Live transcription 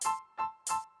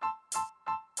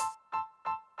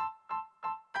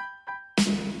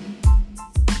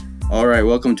All right,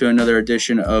 welcome to another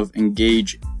edition of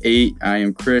Engage 8. I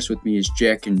am Chris. With me is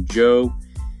Jack and Joe.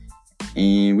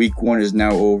 And week 1 is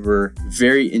now over.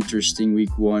 Very interesting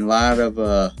week 1. A lot of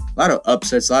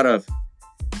upsets, a lot of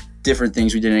different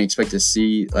things we didn't expect to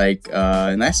see. Like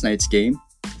in last night's game,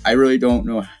 I really don't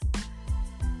know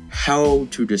how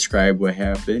to describe what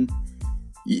happened.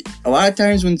 A lot of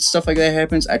times when stuff like that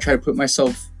happens, I try to put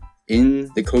myself in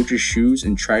the coach's shoes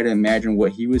and try to imagine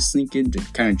what he was thinking to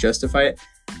kind of justify it.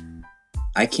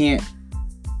 I can't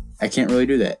really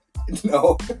do that.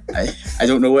 No. I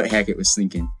don't know what Hackett was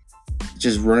thinking.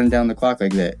 Just running down the clock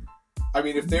like that. I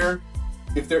mean, if they're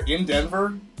in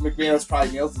Denver, McManus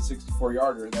probably nails the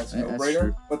 64-yarder, and that's a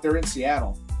no-brainer. But they're in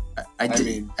Seattle. I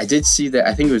did see that.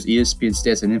 I think it was ESPN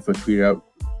Stats and Info tweeted out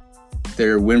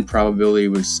their win probability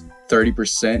was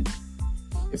 30%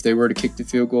 if they were to kick the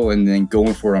field goal, and then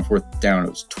going for it on fourth down, it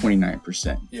was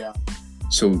 29%. Yeah.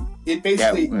 So it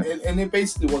basically it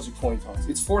basically was a coin toss.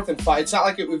 It's 4th and 5. It's not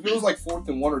like if it was like 4th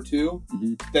and 1 or 2,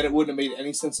 then it wouldn't have made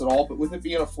any sense at all. But with it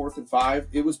being a 4th and 5,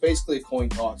 it was basically a coin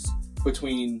toss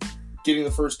between getting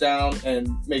the first down and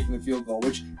making the field goal,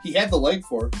 which he had the leg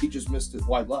for. He just missed it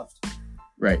wide left.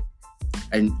 Right.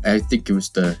 And I think it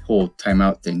was the whole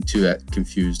timeout thing too that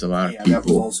confused a lot of people. Yeah, that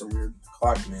was also weird.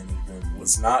 Clock management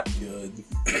was not good.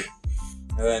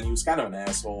 And then he was kind of an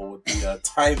asshole with the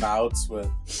timeouts with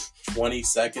 20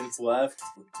 seconds left,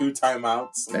 with 2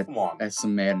 timeouts. Like, come on. That's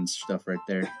some Madden stuff right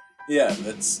there. Yeah,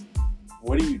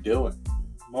 what are you doing?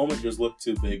 The moment just looked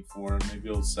too big for him. Maybe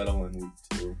he'll settle in week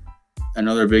 2.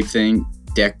 Another big thing,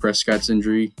 Dak Prescott's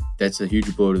injury. That's a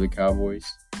huge blow to the Cowboys.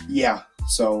 Yeah,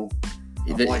 so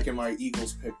I'm liking my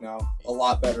Eagles pick now a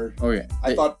lot better. Oh, yeah.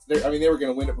 I thought they were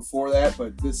going to win it before that,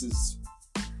 but this is,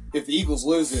 if the Eagles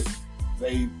lose it,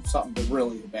 something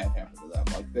really bad happened to them.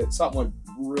 Like that, something went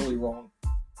really wrong.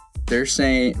 They're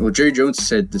saying, well, Jerry Jones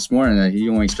said this morning that he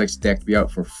only expects Dak to be out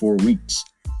for 4 weeks,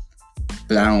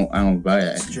 but I don't buy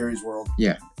that. It's Jerry's world.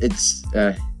 Yeah, it's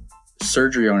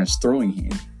surgery on his throwing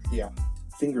hand. Yeah,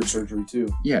 finger surgery too.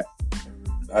 Yeah,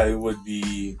 I would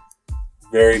be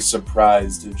very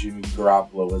surprised if Jimmy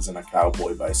Garoppolo isn't a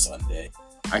Cowboy by Sunday.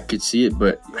 I could see it,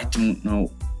 but I don't know.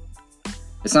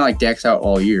 It's not like Dak's out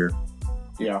all year.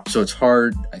 Yeah. So it's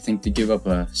hard, I think, to give up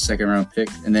a second-round pick.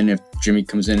 And then if Jimmy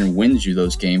comes in and wins you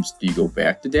those games, do you go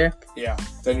back to Dak? Yeah.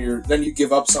 Then you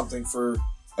give up something for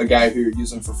a guy who you're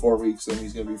using for 4 weeks, then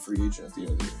he's going to be a free agent at the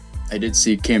end of the year. I did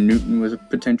see Cam Newton was a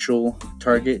potential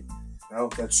target. No,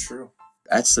 that's true.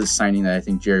 That's the signing that I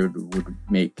think Jerry would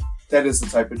make. That is the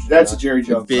type of... That's a Jerry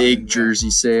Jones big signing,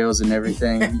 jersey sales and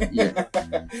everything. Yeah.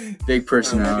 Big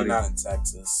personality. Maybe not in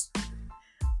Texas.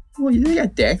 Well, they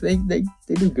got Dak. They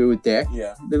do good with Dak.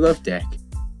 Yeah. They love Dak.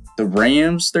 The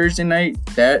Rams Thursday night,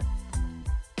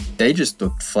 they just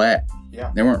looked flat.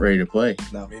 Yeah. They weren't ready to play.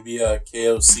 No. Maybe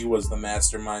KOC was the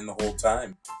mastermind the whole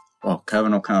time. Oh,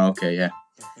 Kevin O'Connell. Okay, yeah.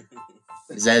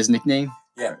 Is that his nickname?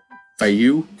 Yeah. By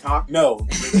you? No.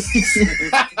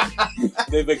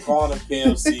 They've been calling him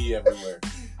KOC everywhere.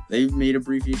 They made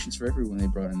abbreviations for everyone they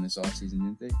brought in this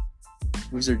offseason, didn't they?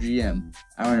 Who's their GM?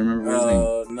 I don't remember his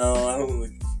name. No, I don't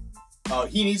think...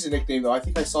 he needs a nickname, though. I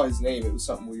think I saw his name. It was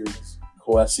something weird.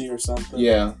 Kwesi or something?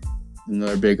 Yeah.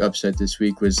 Another big upset this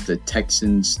week was the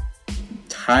Texans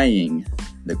tying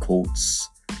the Colts.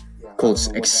 Yeah, Colts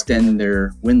extend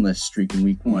their winless streak in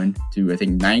week 1 to, I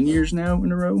think, 9 years now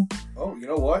in a row. Oh, you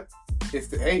know what? If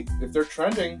they're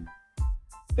trending,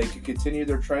 they could continue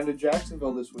their trend in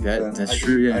Jacksonville this week. That's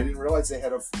true, yeah. I didn't realize they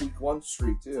had a week 1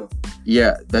 streak, too.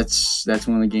 Yeah, that's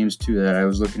one of the games, too, that I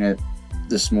was looking at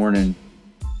this morning.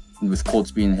 With Colts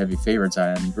being the heavy favorites,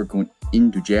 we're going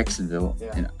into Jacksonville,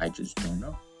 and I just don't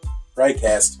know. Reich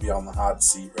has to be on the hot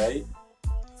seat, right?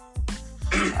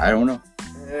 I don't know.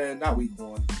 Not week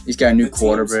 1. He's got a new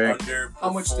quarterback. How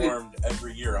much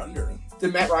every year under him?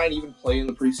 Did Matt Ryan even play in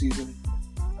the preseason?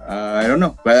 I don't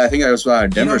know, but I think that was a lot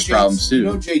of Denver's problems too.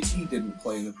 JT didn't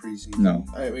play in the preseason. No,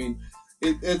 I mean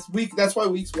it's week. That's why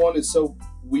week 1 is so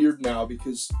weird now,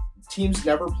 because teams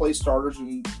never play starters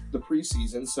in the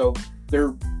preseason, so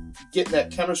they're getting that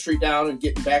chemistry down and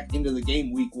getting back into the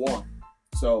game week 1.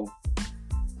 So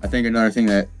I think another thing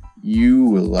that you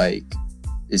will like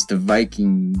is the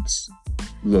Vikings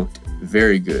looked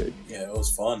very good. Yeah, it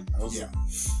was fun.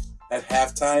 At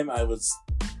halftime, I was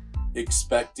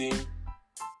expecting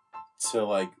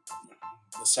to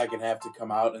the second half to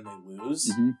come out and they lose,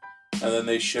 and then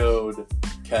they showed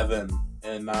Kevin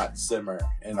and not Zimmer,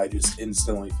 and I just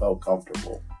instantly felt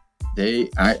comfortable.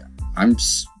 I'm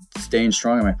staying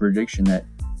strong in my prediction that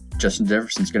Justin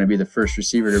Jefferson's going to be the first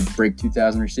receiver to break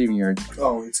 2,000 receiving yards.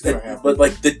 Oh, it's going to happen. But,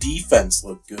 like, the defense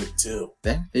looked good, too.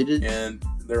 Yeah, they did. And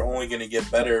they're only going to get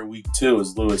better week 2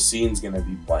 as Lewis Cines going to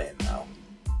be playing now.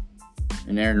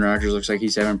 And Aaron Rodgers looks like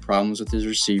he's having problems with his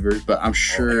receivers, but I'm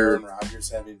sure... Aaron Rodgers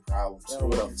having problems. Who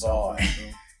would have thought?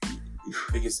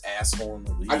 Biggest asshole in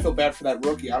the league. I feel bad for that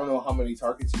rookie. I don't know how many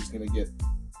targets he's going to get.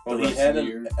 Well, he had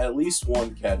at least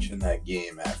one catch in that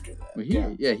game after that. Well, he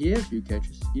had a few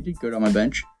catches. He did good on my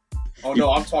bench. Oh,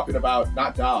 no, I'm talking about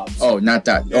not Dobbs. Oh, not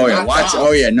that. Yeah, Watson. Dobbs.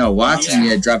 Oh, yeah, no,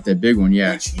 Watson, dropped that big one,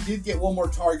 yeah. Which he did get one more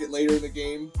target later in the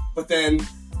game, but then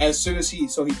as soon as he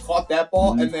caught that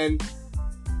ball, and then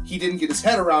he didn't get his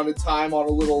head around in time on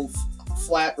a little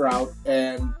flat route,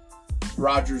 and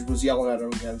Rodgers was yelling at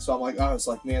him again. So I'm like, it's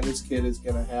like, man, this kid is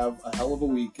going to have a hell of a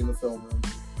week in the film room.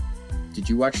 Did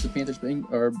you watch the Panthers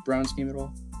or Browns game at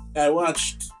all? I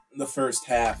watched the first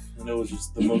half, and it was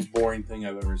just the most boring thing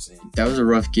I've ever seen. That was a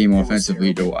rough game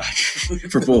offensively to watch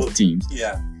for both teams.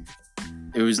 Yeah.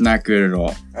 It was not good at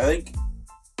all. I think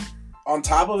on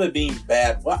top of it being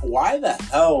bad, why the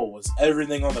hell was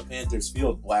everything on the Panthers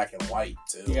field black and white,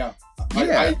 too? Yeah.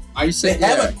 I They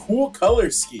have a cool color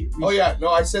scheme. Oh, yeah. No,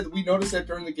 I said we noticed that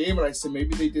during the game, and I said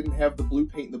maybe they didn't have the blue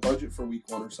paint in the budget for week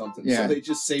 1 or something. Yeah. So they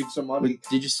just saved some money.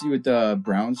 Did you see what the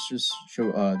Browns just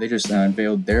show? They just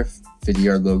unveiled their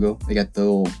 50-yard logo. They got the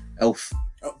little elf.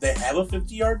 Oh, they have a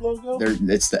 50-yard logo?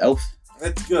 It's the elf.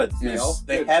 That's good. Yeah.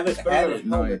 They haven't had it.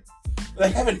 No,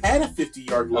 They haven't had a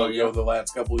 50-yard logo the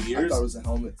last couple of I years. thought it was a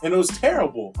helmet. And it was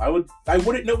terrible. I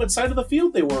wouldn't know what side of the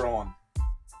field they were on.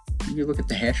 You look at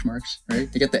the hash marks, right?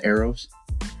 They got the arrows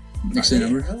next to the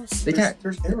number.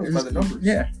 There's arrows by the numbers.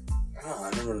 Yeah. Oh,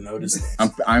 I never noticed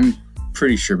that. I'm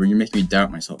pretty sure, but you're making me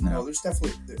doubt myself now. No, there's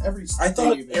definitely every. I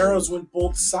thought arrows went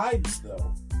both sides,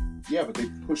 though. Yeah, but they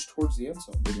push towards the end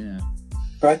zone. Yeah.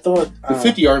 But I thought The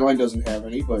 50-yard line doesn't have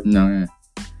any, but No,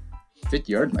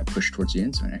 50 yards might push towards the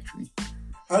end zone, actually.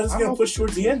 how is it going to push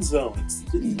towards the end zone?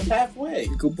 It's halfway.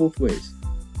 You go both ways.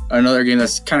 Another game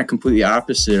that's kind of completely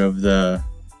opposite of the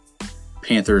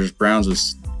Panthers-Browns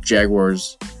was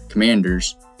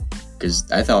Jaguars-Commanders, because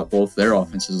I thought both their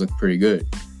offenses looked pretty good.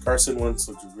 Carson Wentz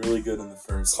looked really good in the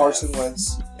first Carson half.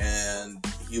 Wentz. And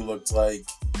he looked like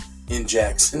in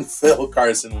Jacksonville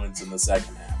Carson Wentz in the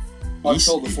second half.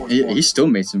 Until the fourth quarter. He still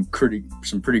made some pretty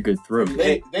good throws.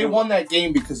 They won that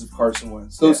game because of Carson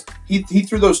Wentz. He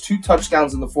threw those 2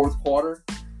 touchdowns in the fourth quarter,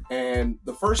 and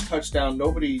the first touchdown,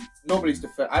 nobody's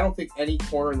defense. I don't think any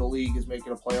corner in the league is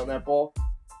making a play on that ball.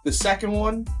 The second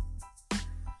one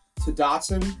to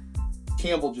Dotson,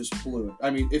 Campbell just blew it. I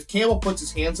mean, if Campbell puts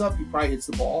his hands up, he probably hits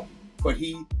the ball, but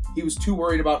he was too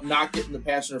worried about not getting the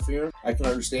pass interference. I can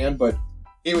understand, but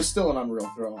it was still an unreal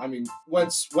throw. I mean,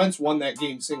 Wentz won that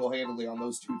game single-handedly on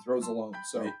those 2 throws alone.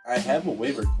 So I have a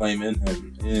waiver claim in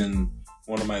him in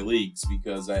one of my leagues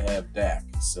because I have Dak.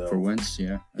 So For Wentz,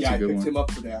 yeah. That's I a good picked one. him up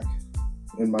for Dak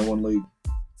in my one league.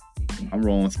 I'm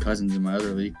rolling with Cousins in my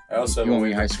other league. I also have You a want me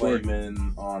waiver high score? claim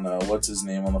in on what's his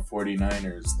name on the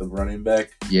 49ers, the running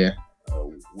back Yeah.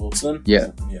 Wilson.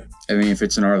 Yeah. Yeah. I mean, if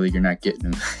it's in our league, you're not getting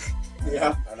him.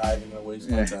 Yeah. I'm not even gonna waste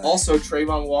my Yeah. time. Also,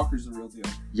 Trayvon Walker's the real deal.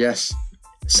 Yes.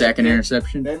 Sack and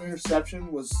interception. That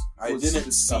interception was I didn't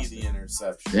disgusting. see the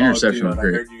interception. The interception but was I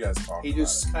great. heard you guys talk He about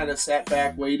just kind of sat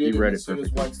back, waited, He read and it as soon as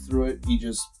perfectly. Wentz threw it, he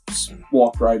just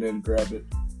walked right in and grabbed it.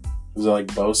 it. Was it like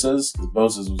Bosa's? Because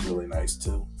Bosa's was really nice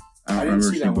too. I I don't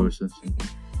didn't remember see that one. Bosa's.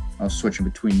 I was switching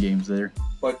between games there.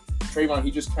 But Trayvon, he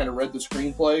just kind of read the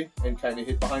screenplay and kind of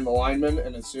hit behind the lineman,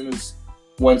 and as soon as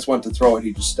Wentz went to throw it,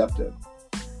 he just stepped in.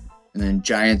 And then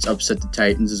Giants upset the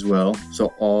Titans as well.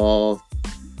 So all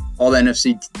the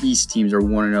NFC East teams are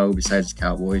 1-0 besides the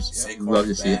Cowboys. Saquon's Love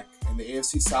to see it. back. And the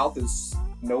AFC South is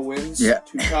no wins, Yeah.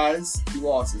 2 ties, 2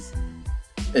 losses.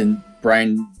 And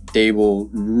Brian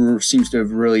Dable seems to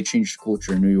have really changed the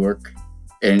culture in New York.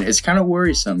 And it's kind of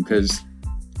worrisome because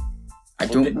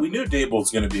We knew Dable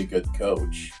was going to be a good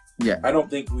coach. Yeah. I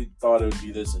don't think we thought it would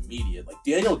be this immediate. Like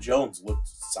Daniel Jones looked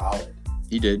solid.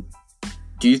 He did.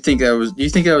 Do you think that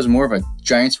was more of a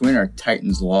Giants win or a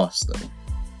Titans loss though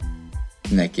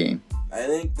in that game? I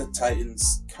think the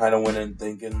Titans kind of went in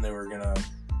thinking they were going to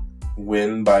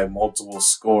win by multiple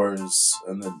scores,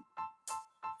 and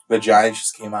the Giants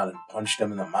just came out and punched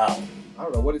them in the mouth. I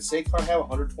don't know. What did Saquon have?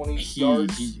 120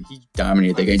 yards? He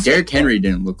dominated that game. Derrick Henry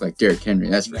didn't look like Derrick Henry,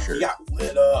 that's for sure. He got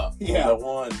lit up. Yeah. The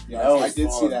one. Yeah, That was I did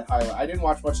fun. see that highlight. I didn't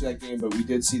watch much of that game, but we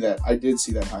did see that. I did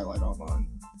see that highlight online.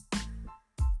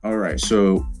 All right,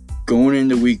 so going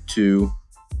into week 2,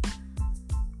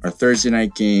 our Thursday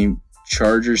night game,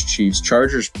 Chargers-Chiefs.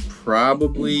 Chargers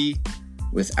probably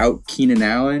without Keenan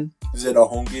Allen, Is it a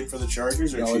home game for the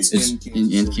Chargers or No, it's Chiefs?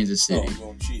 in Kansas Oh, City. I'm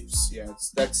going Chiefs. Yeah,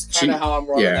 that's kind of how I'm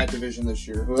running Yeah. that division this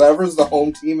year. Whoever's the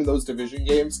home team in those division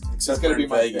games, Except gonna for be in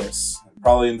my Vegas.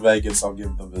 Probably in Vegas, I'll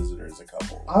give the visitors a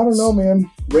couple. I don't know, man.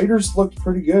 Raiders looked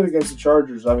pretty good against the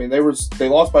Chargers. I mean, they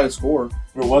lost by a score.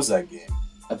 Where was that game?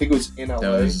 I think it was in LA. That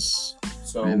was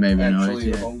so it may be actually noise, a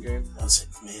yeah. home game. I was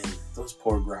like, man, those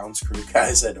poor grounds crew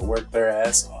guys had to work their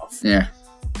ass off. yeah.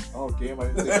 Oh damn! I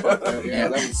didn't think about that. Yeah,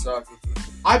 that would suck.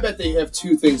 I bet they have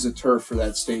 2 things of turf for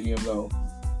that stadium, though.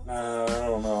 I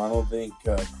don't know. I don't think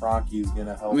Kroenke is going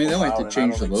to help. I mean, they'll them have to out,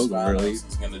 change and I the don't think logo, really. Spanos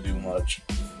is going to do much.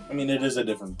 I mean, it is a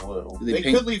different blue. Do They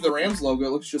paint, could leave the Rams logo.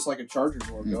 It looks just like a Chargers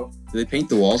logo. do they paint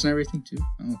the walls and everything too?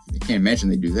 I can't imagine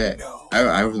they do that. No,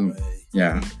 I wasn't. way.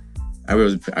 Yeah. I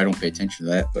don't pay attention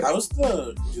to that, but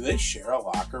Do they share a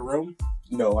locker room?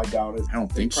 No, I doubt it. I don't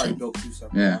They think probably so. built 2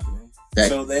 separate Yeah. locker rooms. That-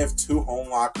 So they have 2 home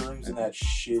locker rooms and that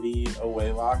shitty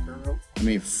away locker room? I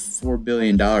mean, $4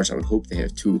 billion. I would hope they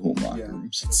have 2 home locker Yeah.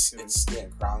 rooms. It's Stan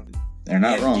Kroenke. They're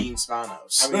not and wrong. Dean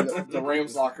Spanos. I mean, the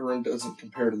Rams locker room doesn't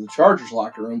compare to the Chargers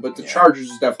locker room, but the Yeah. Chargers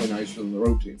is definitely nicer than the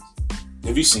road teams.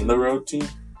 Have you seen the road team?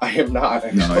 I have not.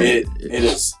 Actually. No, It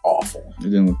is awful. It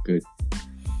didn't look good.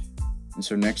 And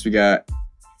so next we got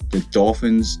the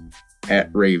Dolphins at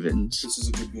Ravens. This is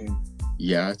a good game.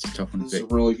 Yeah, it's a tough one to This is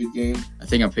pick. a really good game. I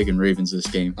think I'm picking Ravens this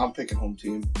game. I'm picking home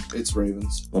team. It's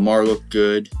Ravens. Lamar looked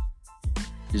good.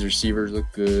 His receivers look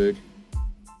good.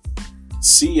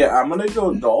 See, yeah, I'm gonna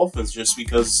go Dolphins just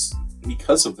because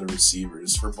of the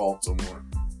receivers for Baltimore.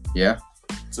 Yeah.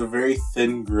 It's a very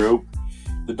thin group.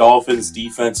 The Dolphins'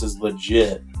 defense is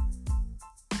legit.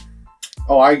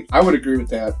 Oh, I would agree with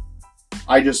that.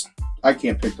 I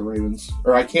can't pick the Ravens.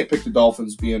 Or I can't pick the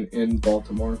Dolphins being in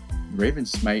Baltimore.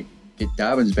 Ravens might get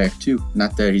Dobbins back too.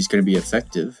 Not that he's going to be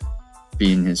effective,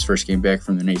 being his first game back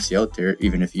from an ACL tear.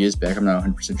 Even if he is back, I'm not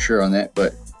 100% sure on that.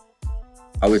 But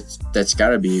that's got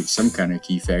to be some kind of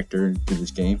key factor to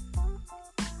this game.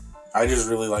 I just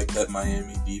really like that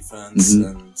Miami defense.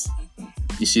 Mhm. And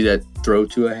You see that throw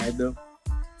to ahead though?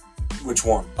 which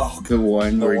one? Oh, The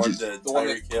one The where one he just, to the one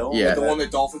Tyreek Hill? Yeah. the one that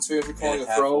Dolphins fans were calling Hit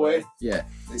a throwaway. halfway. yeah,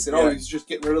 They said, "Oh, Yeah. he's just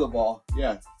getting rid of the ball."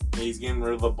 Yeah, He's getting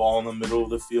rid of the ball in the middle of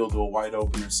the field to a wide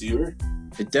open receiver.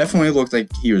 it definitely looked like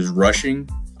he was rushing.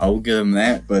 I will give him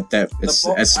that, but that's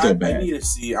still I bad. need to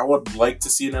see. I would like to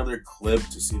see another clip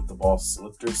to see if the ball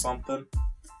slipped or something.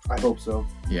 I hope so.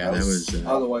 Yeah, that was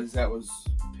Otherwise, that was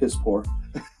piss poor.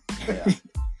 Yeah.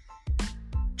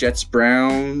 Jets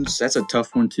Browns. That's a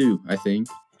tough one too. I think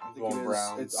I think Going it is.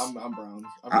 Browns. I'm Browns.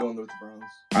 I'm I- going with the Browns.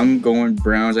 I'm going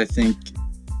Browns. I think,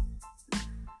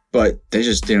 but they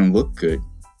just didn't look good.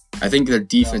 I think their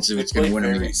defense is They what's going to played win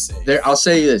very everything. safe. I'll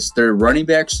say this: their running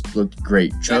backs looked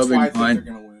great. That's Chubb why I and think they're Hunt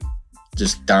going to win.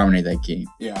 just dominate that game.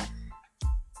 Yeah.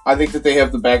 I think that they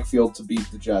have the backfield to beat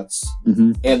the Jets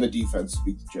Mm-hmm. and the defense to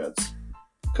beat the Jets.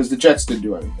 Because the Jets didn't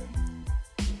do anything.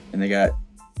 And they got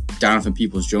Donovan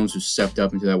Peoples-Jones, who stepped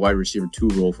up into that wide receiver 2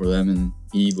 role for them, and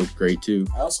he looked great too.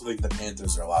 I also think the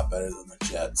Panthers are a lot better than the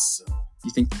Jets. So. You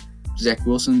think Zach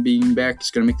Wilson being back is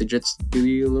going to make the Jets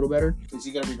be a little better? Is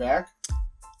he going to be back?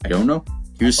 I don't know.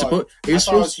 He was I thought- supposed. He I was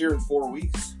thought it was supposed. here in 4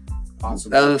 weeks.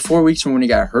 Possibly. 4 weeks from when he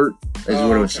got hurt is Oh,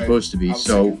 what it was okay. supposed to I be. was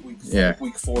So thinking yeah.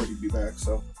 week 4 he'd be back.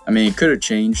 So I mean, it could have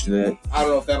changed that. I don't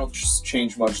know if that'll just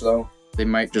change much though. They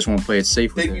might just want to play it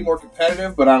safe with They'd be him. more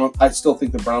competitive, but I still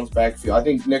think the Browns backfield. I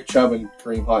think Nick Chubb and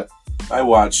Kareem Hunt. I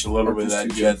watched a little Or bit of just that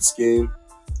too good. Jets game,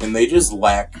 and they just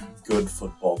lack good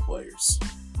football players.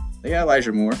 They got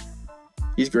Elijah Moore.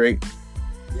 He's great.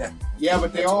 Yeah,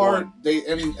 but they That's are. one.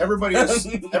 I mean,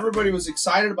 everybody was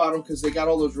excited about them because they got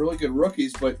all those really good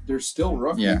rookies, but they're still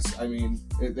rookies. Yeah. I mean,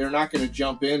 they're not going to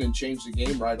jump in and change the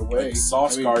game right away. Like,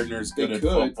 Sauce I mean, Gardner's good they at could,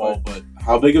 football, but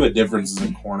how big of a difference is a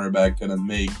cornerback going to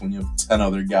make when you have 10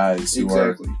 other guys who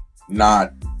Exactly. are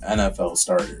not NFL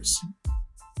starters?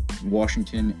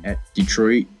 Washington at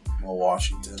Detroit. Well,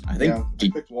 Washington. I think Yeah, I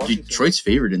picked Washington. Detroit's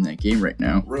favored in that game right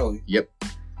now. Really?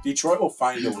 Detroit will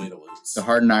find a way to lose. The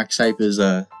Hard Knocks hype is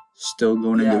still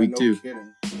going into week no 2.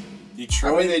 kidding.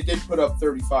 Detroit, I mean, they did put up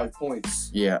 35 points.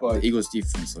 Yeah, But- the Eagles'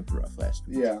 defense looked rough last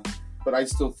week. Yeah, but I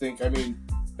still think. I mean,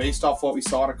 based off what we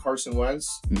saw to Carson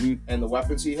Wentz Mm-hmm. and the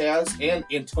weapons he has, and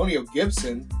Antonio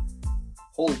Gibson,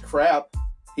 holy crap,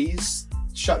 he's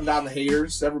shutting down the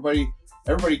haters. Everybody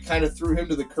kind of threw him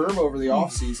to the curb over the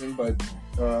offseason, but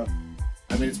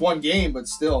I mean, it's one game, but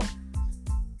still.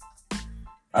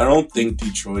 I don't think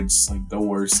Detroit's like the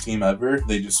worst team ever.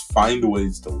 They just find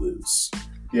ways to lose.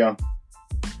 Yeah,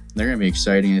 They're going to be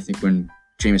exciting, I think, when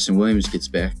Jameson Williams gets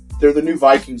back. they're the new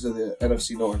Vikings of the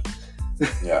NFC North.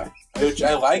 Yeah. Which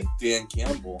I like Dan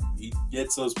Campbell. He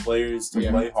gets those players to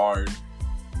Yeah. play hard.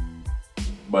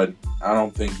 but I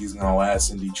don't think he's going to last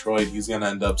in Detroit. He's going to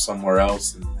end up somewhere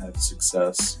else and have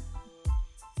success.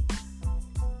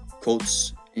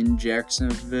 Colts in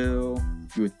Jacksonville.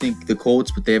 You would think the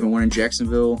Colts, but they haven't won in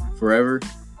Jacksonville forever.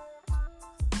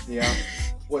 Yeah.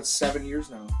 What, 7 years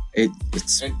now?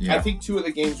 It's And yeah. I think 2 of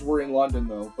the games were in London,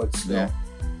 though, but still.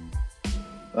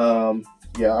 Yeah.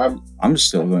 Yeah, I'm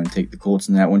still going to take the Colts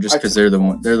in that one just because they're the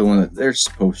one that they're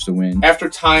supposed to win. after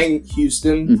tying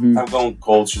Houston, Mm-hmm. I'm going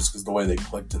Colts just because the way they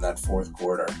clicked in that fourth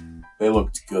quarter. They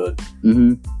looked good.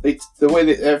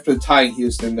 Mm-hmm. after tying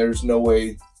Houston, there's no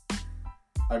way.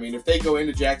 I mean, if they go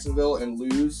into Jacksonville and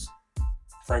lose,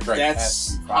 Frank Reich has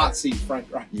that's to be fired. hot seat Frank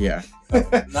Reich. Yeah.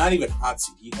 Not even hot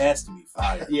seat. He has to be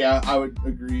fired. Yeah, I would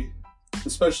agree,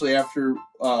 especially after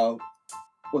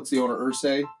what's the owner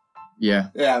Irsay? Yeah.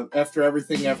 Yeah, after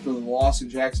everything, after the loss in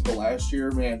Jacksonville last year,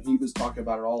 man, he was talking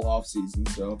about it all offseason.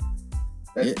 So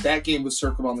that game was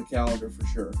circled on the calendar for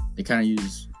sure. They kind of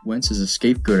used Wentz as a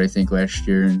scapegoat, I think, last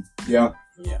year, and Yeah,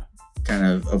 Yeah. kind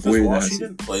of Does avoided that.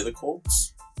 Washington play the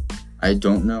Colts? I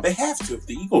don't know. They have to if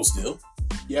the Eagles do.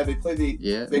 yeah, they play the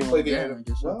Yeah. they play the yeah, I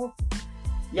guess so. well.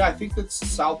 Yeah, I think that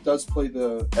South does play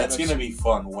the. That's NFC. going to be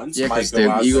fun. Wentz Yeah, might because go the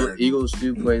out there. Eagles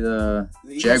do play the The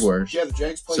Eagles- Jaguars. Yeah, the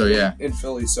Jags play So, yeah. in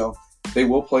Philly, so they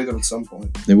will play them at some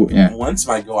point. They will, yeah. Wentz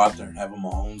might go out there and have a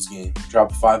Mahomes game.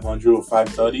 Drop 500 with 5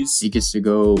 tutties. He gets to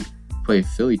go play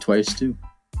Philly twice too.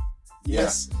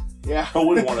 Yes. Yeah. He'll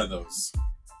win one of those.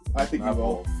 I think he Not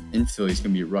will. both. In Philly's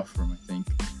gonna be rough for him, I think.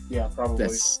 Yeah, probably.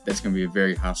 That's gonna be a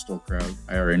very hostile crowd.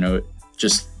 I already know it.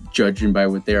 Just judging by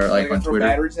what they are Are they like gonna on throw Twitter.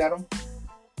 batteries at him?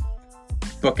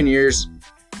 Buccaneers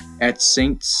at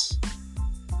Saints.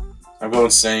 I'm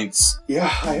going Saints. Yeah,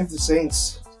 I have the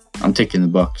Saints. I'm taking the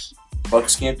Bucks.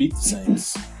 Bucks can't beat the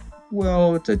Saints.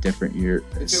 Well, it's a different year.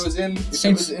 If it was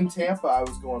Saints- in Tampa, I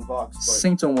was going Bucks. But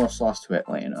Saints almost lost to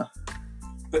Atlanta.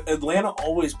 But Atlanta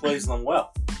always plays them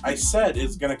well. I said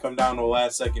it's going to come down to a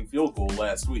last-second field goal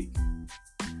last week.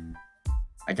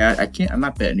 I'm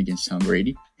not betting against Tom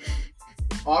Brady.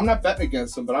 I'm not betting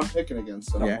against them, but I'm picking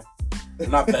against them. Yeah. I'm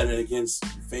not betting against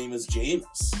famous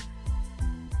Jameis.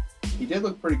 He did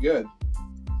look pretty good.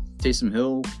 Taysom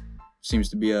Hill seems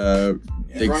to be a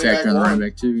big running factor back on the one. running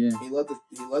back too. Yeah. He led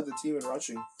the team in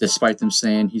rushing. Despite them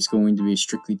saying he's going to be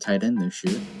strictly tight end this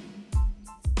year.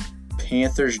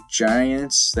 Panthers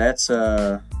Giants. That's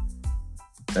kind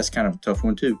of a tough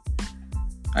one too.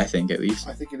 I think at least.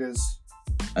 I think it is.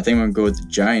 I think I'm gonna go with the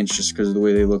Giants just because of the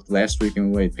way they looked last week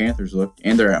and the way the Panthers looked,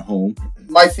 and they're at home.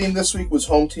 My theme this week was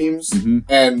home teams, Mm-hmm.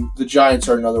 and the Giants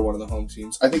are another one of the home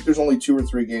teams. I think there's only 2 or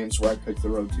 3 games where I picked the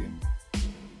road team,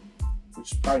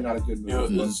 which is probably not a good It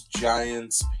move. was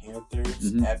Giants,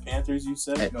 Panthers. Mhm. At Panthers, you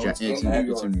said? No, It's it's in in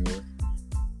New New York.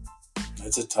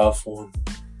 That's a tough one.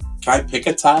 Can I pick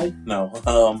a tie? No.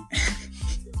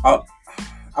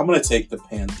 I'm going to take the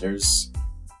Panthers.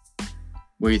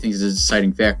 What do you think is the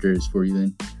deciding factors for you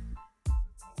then?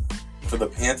 For the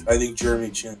Panthers, I think Jeremy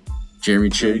Chin. Jeremy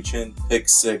Jeremy Chin. Chin, pick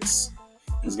 6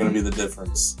 is going to be the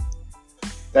difference.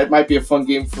 That might be a fun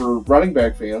game for running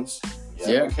back fans.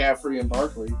 Yeah. McCaffrey and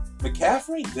Barkley.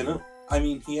 McCaffrey didn't. I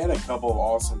mean, he had a couple of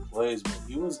awesome plays, but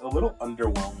he was a little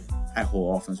underwhelming. That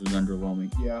whole offense was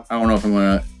underwhelming. Yeah. I don't know if I'm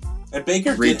gonna. And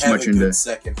Baker Read did too have much a good into-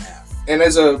 second half. And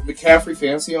as a McCaffrey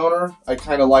fantasy owner, I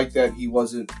kind of like that he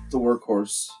wasn't the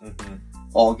workhorse Mm-hmm.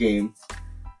 all game.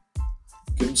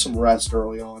 Give him some rest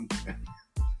early on.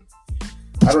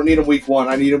 I don't need him week 1.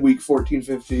 I need him week 14,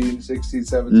 15, 16,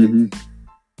 17. Mhm.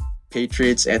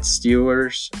 Patriots at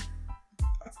Steelers.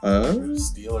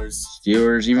 Steelers.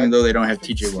 Steelers, even though they don't have I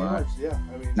think TJ Watt. Steelers, yeah,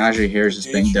 I mean, Najee Harris is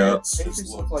banged up. Patriots Patriots just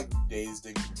look looked like dazed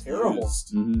and confused. terrible.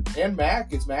 Mm-hmm. and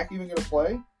Mac. Is Mac even going to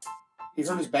play? He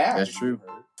hurt his back. That's true.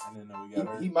 I didn't know we got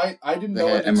hurt. He might. I didn't They know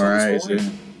had it until this MRIs.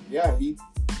 morning. Yeah. Yeah,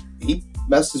 he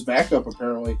messed his back up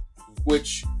apparently.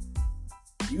 Which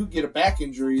you get a back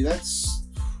injury, that's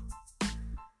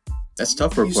That's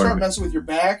tough for a you start quarterback. messing with your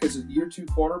back as a year 2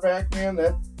 quarterback, man.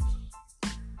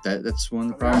 That's one of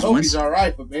the I problems. hope Wentz, he's all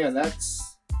right, but man, that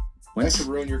Wentz, could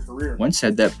ruin your career. Wentz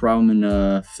had that problem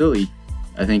in Philly,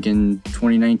 I think in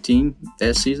 2019,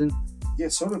 that season. Yeah,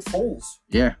 so did Foles.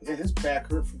 Yeah, Yeah, his back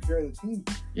hurt from carrying the team.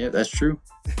 yeah, that's true.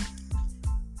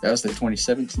 That was the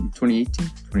 2017 season.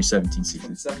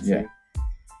 2017. Yeah.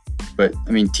 But,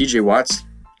 I mean, TJ Watt's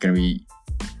going to be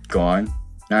gone.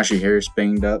 Najee Harris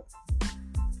banged up.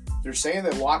 They're saying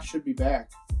that Watt should be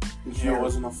back this Yeah, year. it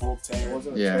wasn't a full It tear.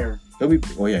 wasn't a Yeah. tear.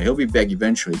 He'll be back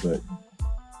eventually, but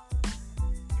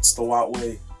It's the Watt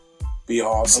way. Be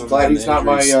awesome. I'm glad and he's not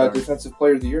my injuries start. defensive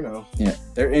player of the year now. yeah,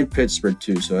 they're in Pittsburgh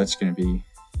too, so that's going to be.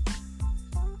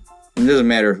 It doesn't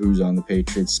matter who's on the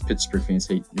Patriots. Pittsburgh fans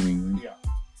hate New England. Yeah.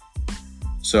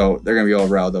 So they're gonna be all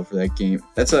riled up for that game.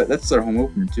 That's their home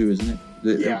opener too, isn't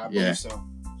it? Yeah, I believe so.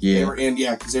 Yeah. They were in,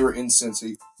 because they were in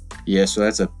Cincy. Yeah, so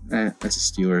that's a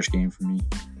Steelers game for me.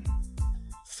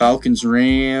 Falcons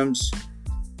Rams.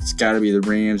 It's got to be the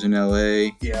Rams in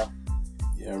LA. Yeah.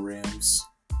 Yeah, Rams.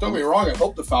 Don't get me wrong. I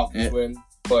hope the Falcons win,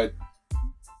 but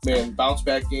man, bounce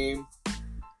back game.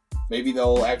 Maybe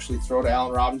they'll actually throw to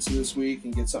Allen Robinson this week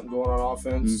and get something going on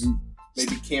offense. Mm-hmm.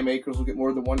 Maybe Cam Akers will get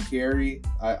more than one carry.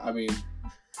 I mean,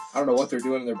 I don't know what they're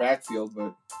doing in their backfield,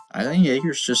 but I think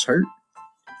Akers just hurt.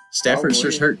 Stafford's Probably.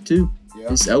 just hurt too. yeah.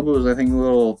 His elbow is, I think, a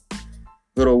little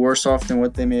worse off than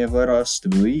what they may have led us to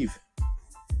believe.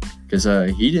 Because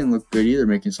he didn't look good either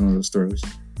making some of those throws.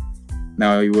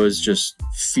 Now he was just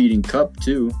feeding Kupp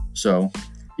too, so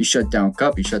he shut down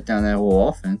Kupp. He shut down that whole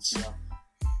offense.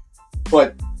 Yeah.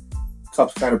 But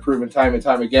Kupp's kind of proven time and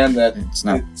time again that It's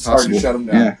not it's possible. hard to shut him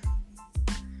down. Yeah.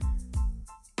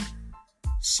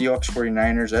 Seahawks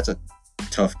 49ers, that's a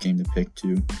tough game to pick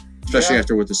too. Especially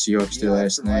after what the Seahawks did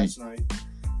last night.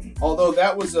 Although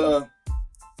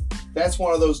that's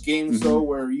one of those games Mm-hmm. though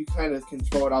where you kind of can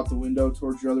throw it out the window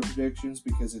towards your other predictions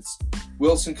because it's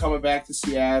Wilson coming back to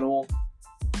Seattle.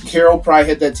 Carroll probably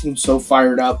had that team so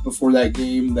fired up before that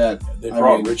game that They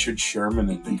brought Richard Sherman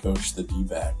in to coach the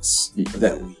D-backs for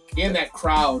that week. and that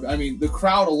crowd. I mean, the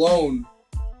crowd alone.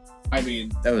 I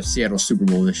mean, That was Seattle's Super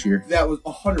Bowl this year. that was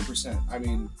 100%. I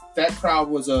mean, that crowd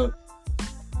was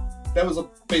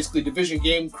basically division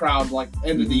game crowd. Like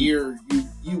end of the year,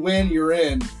 you win, you're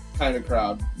in kind of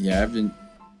crowd. Yeah, the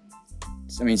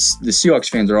Seahawks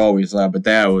fans are always loud, but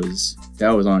that was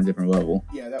on a different level.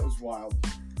 Yeah, that was wild.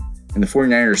 And the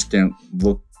 49ers didn't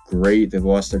look great. They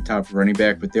lost their top running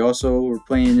back, but they also were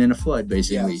playing in a flood,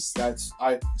 basically. Yes,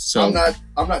 So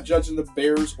I'm not judging the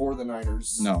Bears or the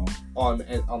Niners no, on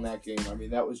that game. I mean,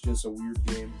 that was just a weird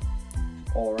game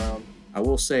all around. I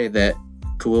will say that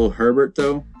Khalil Herbert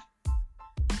though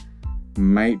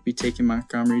might be taking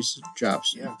Montgomery's job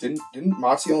soon. Yeah, didn't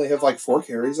Moxie only have like 4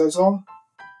 carries? I saw.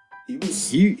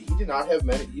 He did not have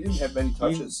many. He didn't have many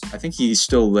touches. I think he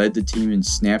still led the team in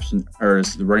snaps or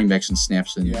the running backs in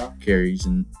snaps and carries,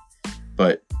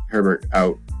 but Herbert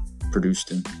out produced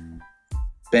him.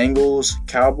 Bengals,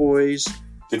 Cowboys.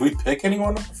 Did we pick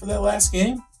anyone for that last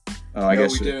game? Oh, I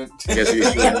guess we didn't. I guess we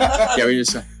yeah, we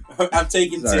just. I'm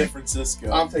taking Sorry. San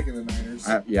Francisco. I'm taking the Niners.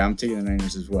 I'm taking the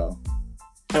Niners as well.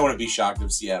 I wouldn't be shocked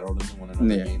if Seattle doesn't win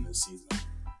another game this season.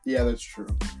 Yeah, that's true.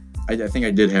 I think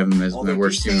I did have him as my Although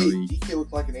worst team in the league. DK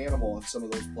looked like an animal on some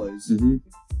of those plays. Mm-hmm.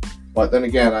 But then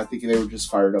again, I think they were just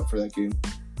fired up for that game.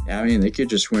 Yeah, I mean, they could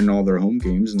just win all their home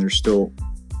games, and they're still.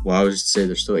 Well, I was just say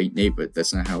they're still 8-8, but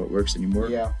that's not how it works anymore.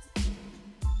 Yeah.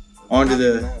 On to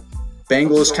the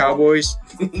Bengals, Cowboys.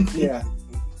 Yeah.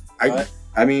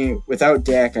 I mean, without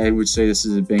Dak, I would say this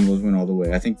is a Bengals win all the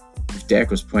way. I think if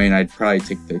Dak was playing, I'd probably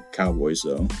take the Cowboys,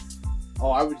 though. Oh,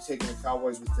 I would have taken the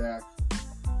Cowboys with Dak,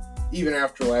 even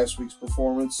after last week's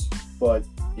performance. But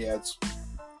yeah,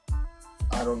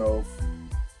 I don't know,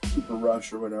 Cooper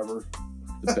Rush or whatever.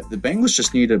 The Bengals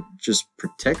just need to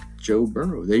protect Joe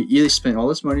Burrow. They spent all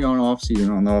this money on offseason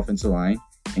on the offensive line,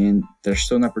 and they're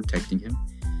still not protecting him.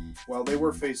 Well, they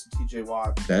were facing T.J.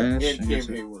 Watt And and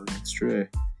Cam Hayward. That's true.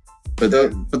 But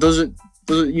those are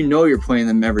you're playing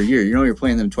them every year. You know you're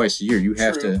playing them twice a year. You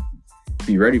have to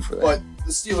be ready for that. But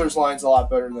the Steelers' line's a lot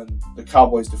better than the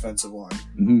Cowboys' defensive line.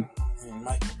 Mm-hmm. And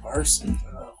Michael Parsons.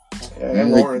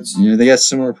 And Lawrence. They got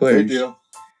similar They players. do.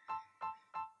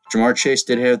 Jamar Chase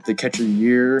did have the catch of the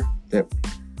year. That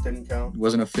Didn't count.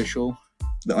 wasn't official.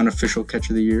 The unofficial catch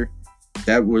of the year.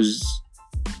 That was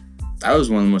one of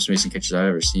the most amazing catches I've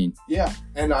ever seen. Yeah,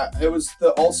 and it was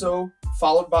also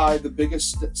followed by the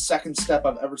biggest second step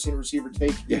I've ever seen a receiver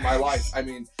take in my life. I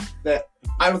mean,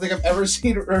 I don't think I've ever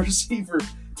seen a receiver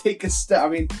take a step. I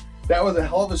mean, that was a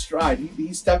hell of a stride.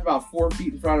 He stepped about 4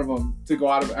 feet in front of him to go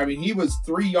out of it. I mean, he was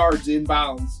 3 yards in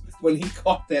bounds when he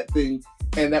caught that thing,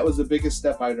 and that was the biggest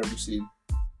step I'd ever seen.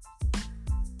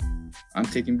 I'm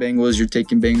taking Bengals. You're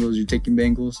taking Bengals. You're taking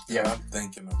Bengals. Yeah, I'm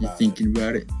thinking about You're thinking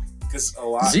about it. Because a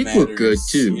lot Zeke matters. looked good,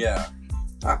 too. Yeah.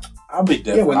 I'll be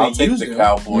different. when I'll they take use the him.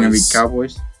 Cowboys. You're gonna be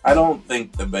Cowboys. I don't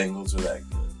think the Bengals are that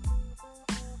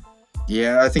good.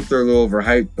 Yeah, I think they're a little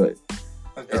overhyped, but I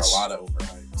think they're a lot of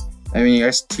overhyped. I mean, I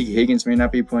guess T. Higgins may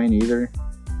not be playing either.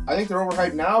 I think they're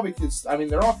overhyped now because, I mean,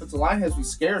 their offensive line has me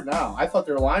scared now. I thought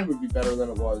their line would be better than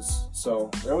it was. So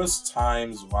There was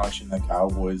times watching the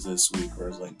Cowboys this week where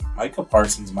it's like, Micah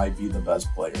Parsons might be the best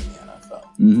player in the NFL.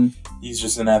 Mm-hmm. He's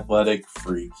just an athletic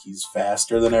freak. He's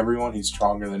faster than everyone. He's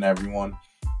stronger than everyone.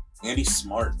 And he's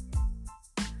smart.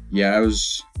 Yeah, I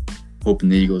was hoping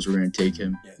the Eagles were going to take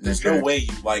him. Yeah, there's no way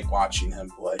you like watching him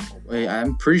play. Wait,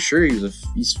 I'm pretty sure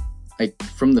he's like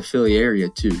from the Philly area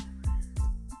too,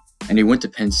 and he went to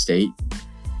Penn State,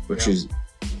 which is.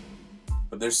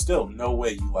 But there's still no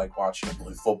way you like watching him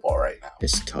play football right now.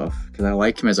 It's tough because I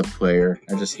like him as a player.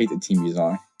 I just hate the team he's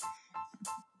on.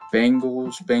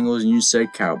 Bengals, and you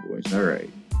said Cowboys. All right.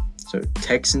 So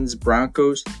Texans,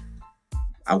 Broncos.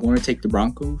 I want to take the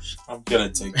Broncos. I'm gonna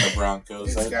take the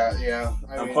Broncos.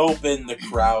 I'm hoping the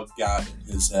crowd got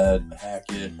in his head,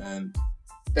 Hackett, and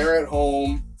they're at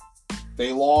home.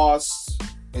 They lost.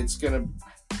 It's gonna.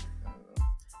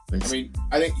 I mean,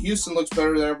 I think Houston looks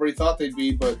better than everybody thought they'd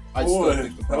be, but I still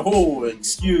think the Broncos. Oh,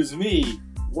 excuse me.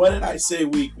 What did I say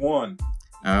week 1?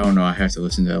 I don't know. I have to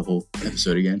listen to that whole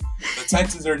episode again. The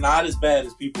Texans are not as bad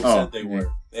as people said they were.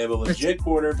 They have a legit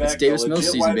quarterback, Davis a legit Mills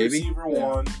season, wide baby. receiver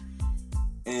one,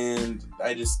 and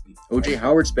OJ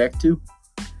Howard's back too.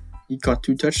 He caught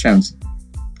 2 touchdowns.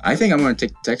 I think I'm going to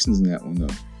take the Texans in that one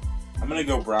though. I'm going to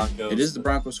go Broncos. It is the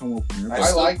Broncos home opener.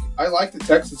 I like the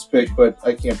Texans pick, but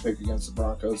I can't pick against the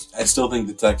Broncos. I still think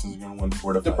the Texans are going to win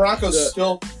 4-5. The Broncos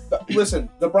listen.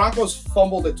 The Broncos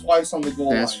fumbled it twice on the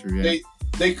goal line. True, yeah.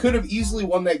 They could have easily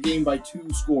won that game by 2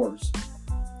 scores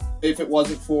if it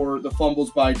wasn't for the fumbles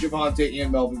by Javonte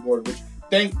and Melvin Gordon, which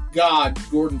thank God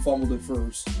Gordon fumbled it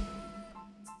first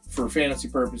for fantasy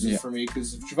purposes for me,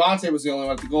 because if Javonte was the only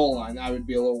one at the goal line, I would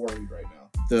be a little worried right now.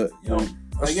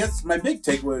 I guess my big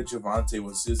takeaway with Javonte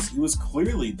was he was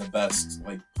clearly the best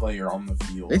player on the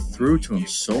field. They threw to him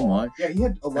so much. Yeah, he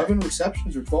had 11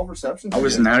 receptions or 12 receptions. I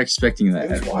was not expecting that.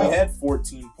 He had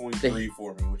 14.3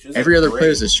 for me, which is every other play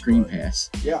was a screen pass.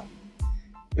 Yeah.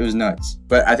 It was nuts.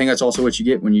 But I think that's also what you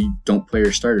get when you don't play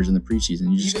your starters in the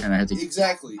preseason. You just kind of have to...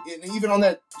 Exactly. And even on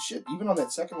that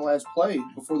second to last play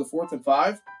before the 4th and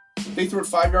 5, they threw it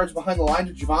 5 yards behind the line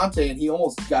to Javonte, and he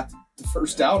almost got the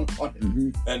first down on it.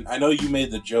 Mm-hmm. And I know you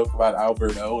made the joke about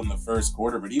Albert O in the first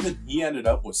quarter, but even he ended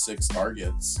up with 6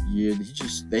 targets. Yeah,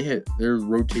 they're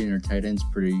rotating their tight ends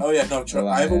pretty... Oh, yeah, no,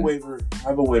 I have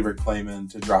a waiver claim in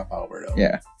to drop Albert O.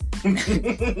 Yeah.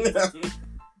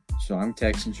 So I'm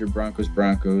Texans, you're Broncos.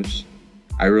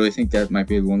 I really think that might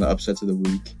be one of the upsets of the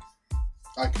week.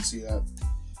 I can see that.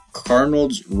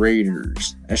 Cardinals,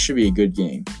 Raiders. That should be a good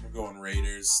game. We're going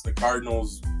Raiders. The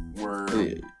Cardinals were...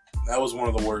 That was one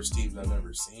of the worst teams I've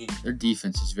ever seen. Their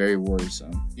defense is very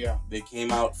worrisome. Yeah. They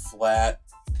came out flat.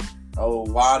 A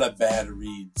lot of bad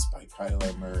reads by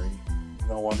Kyler Murray.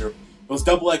 No wonder. It was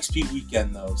double XP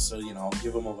weekend, though, so, I'll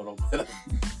give him a little bit of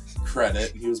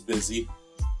credit. He was busy.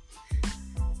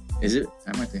 Is it?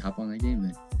 I might hop on that game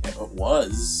then. Yeah, it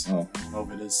was. Oh. I don't know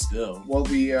if it is still. Well,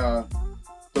 the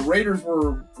Raiders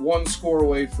were 1 score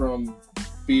away from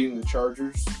beating the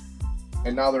Chargers,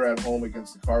 and now they're at home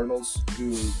against the Cardinals,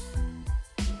 who,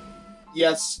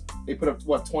 yes, they put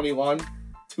up, 21?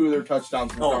 2 of their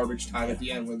touchdowns were garbage time at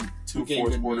the end when 2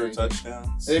 fourth-quarter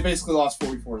touchdowns. And they basically lost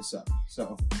 44-7,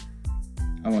 so.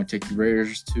 I want to take the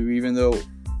Raiders, too, even though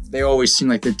they always seem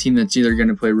like the team that's either going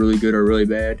to play really good or really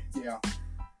bad. Yeah.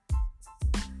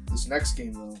 This next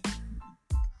game, though.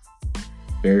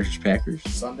 Bears, Packers.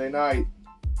 Sunday night.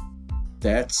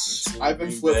 I've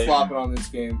been flip-flopping on this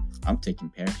game. I'm taking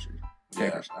Packers.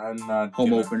 Yeah, I'm not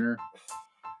home opener.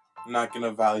 I'm not going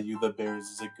to value the Bears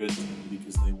as a good team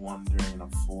because they won during a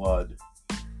flood,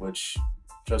 which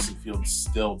Justin Fields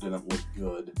still didn't look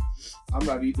good. I'm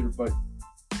not either, but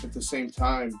at the same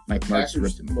time, Mike Martz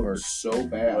ripped him apart. So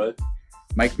bad. What?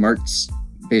 Mike Martz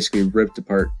basically ripped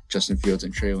apart Justin Fields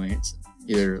and Trey Lance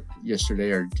either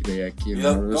yesterday or today. I can't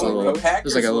remember. It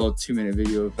was like a little 2-minute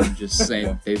video of him just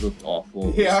saying they looked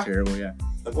awful. Yeah. It was terrible, yeah.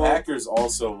 The Packers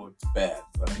also looked bad,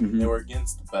 but they were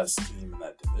against the best team in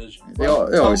that division. They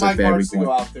always have bad week one.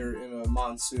 Go out there in a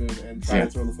monsoon and try to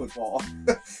throw the football.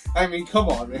 I mean, come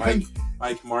on, man.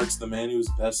 Mike Martz, the man who's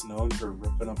best known for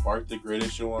ripping apart the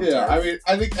greatest show on turf. I mean,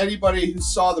 I think anybody who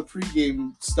saw the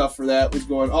pregame stuff for that was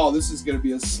going, "Oh, this is going to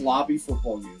be a sloppy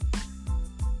football game."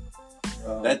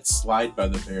 That slide by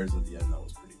the Bears at the end, that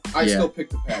was pretty good. I still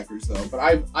picked the Packers, though, but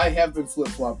I have been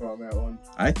flip-flopping on that one.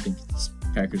 I think the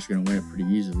Packers are going to win it pretty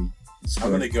easily. I'm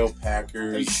going to go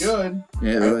Packers. They should.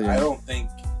 Yeah, I don't know.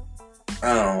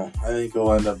 I think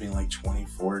it'll end up being like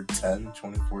 24-10,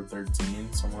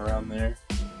 24-13, somewhere around there.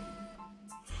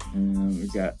 And we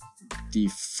got the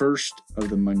first of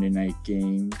the Monday night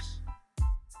games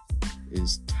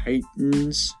is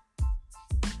Titans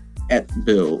at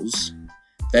Bills.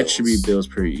 That should be Bills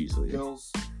pretty easily.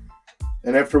 Bills.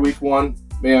 And after week 1,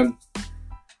 man,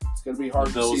 it's going to be hard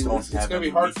to see. It's going to be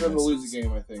hard for them to lose a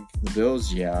game, I think. The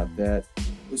Bills, that.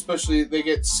 Especially, they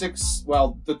get 6.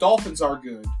 Well, the Dolphins are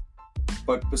good.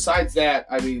 But besides that,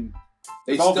 I mean,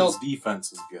 They Dolphins'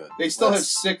 defense is good. They still have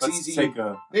six easy.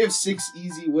 They have 6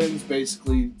 easy wins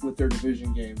basically with their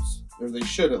division games, or they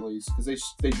should at least, because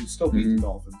they should still beat the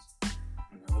Dolphins.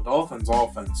 The Dolphins'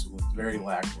 offense was very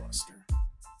lackluster.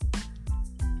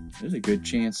 There's a good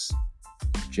chance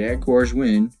Jaguars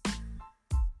win.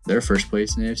 They're first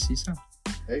place in the AFC South.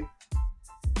 Hey,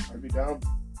 I'd be down.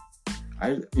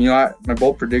 My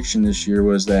bold prediction this year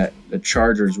was that the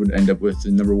Chargers would end up with the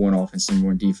number 1 offense, number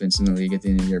 1 defense in the league at the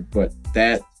end of the year. But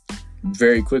that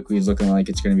very quickly is looking like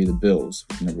it's going to be the Bills,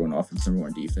 number 1 offense, number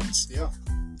 1 defense. Yeah.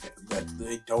 That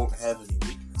they don't have any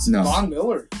weaknesses. No. Von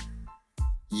Miller.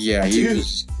 Yeah,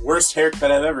 he's worst haircut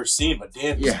I've ever seen, but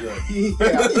damn, he's good.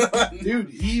 Yeah. Dude,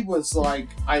 he was like,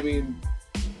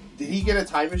 did he get a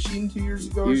time machine 2 years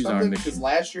ago or something? Because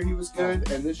last year he was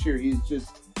good, and this year he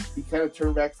kind of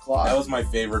turned back the clock. That was my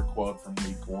favorite quote from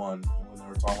week 1 when they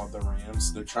were talking about the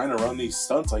Rams. They're trying to run these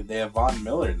stunts like they have Von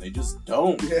Miller, and they just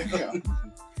don't. Yeah. And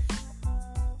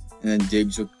then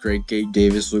Diggs looked great. Gabe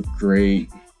Davis looked great.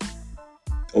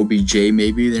 OBJ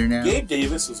maybe there now. Gabe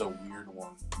Davis was a weird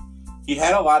one. He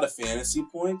had a lot of fantasy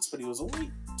points, but he was only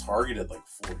targeted like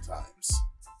 4 times.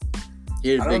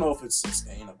 I don't know if it's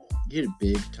sustainable. He had a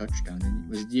big touchdown, didn't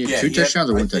he? Was it 2 touchdowns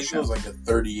or 1 touchdown? I think it was like a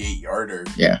 38-yarder.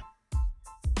 Yeah.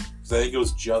 Because I think it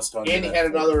was just under. And he had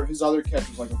his other catch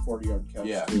was like a 40-yard catch.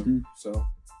 Yeah. Too. Mm-hmm. So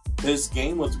his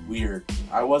game was weird.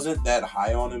 I wasn't that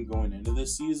high on him going into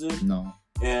this season. No.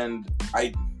 And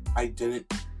he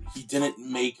didn't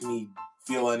make me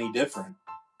feel any different.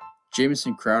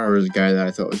 Jamison Crowder was a guy that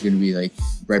I thought was going to be like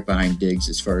right behind Diggs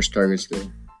as far as targets go,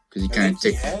 because he kind of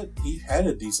he had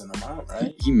a decent amount,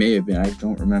 right? He may have been. I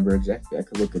don't remember exactly. I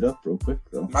could look it up real quick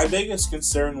though. My biggest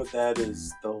concern with that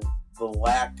is the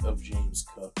lack of James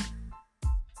Cook.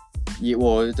 Yeah,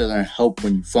 well, it doesn't help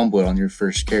when you fumble it on your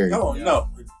first carry. No,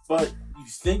 but you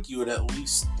think you would at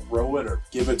least throw it or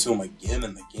give it to him again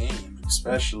in the game,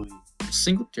 especially.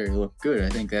 Singletary looked good. I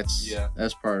think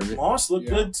that's part of it. Moss looked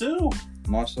good too.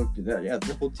 Moss looked good. Yeah,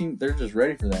 the whole team, they're just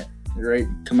ready for that. They're ready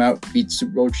to come out, beat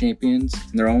Super Bowl champions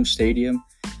in their own stadium.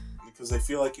 Because they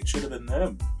feel like it should have been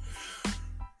them.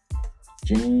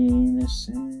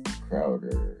 Jamison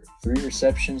Crowder. 3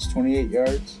 receptions, 28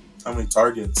 yards. How many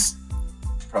targets?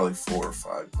 Probably 4 or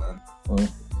 5 then. Well,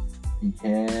 he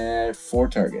had 4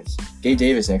 targets. Gabe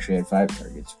Davis actually had 5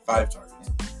 targets. 5 targets.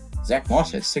 Zach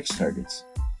Moss had 6 targets.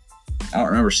 I don't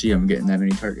remember seeing him getting that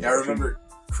many targets. Yeah, I remember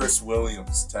Chris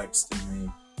Williams texting me,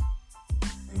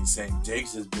 and he's saying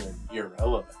Diggs has been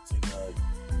irrelevant.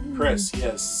 Chris, he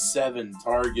has 7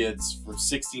 targets for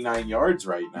 69 yards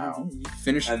right now. He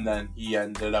finished, and then he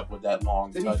ended up with that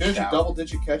long touchdown. Did he finish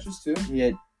double-digit catches too? He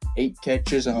had 8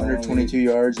 catches, 122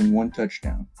 yards, and 1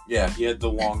 touchdown. Yeah, he had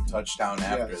the long touchdown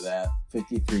after that.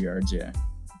 53 yards, yeah.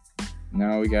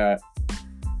 Now we got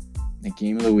the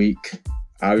game of the week.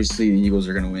 Obviously, the Eagles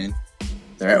are going to win.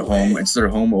 They're at home. It's their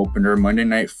home opener, Monday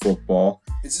Night Football.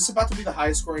 Is this about to be the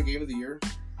highest scoring game of the year?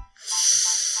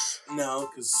 No,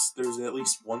 because there's at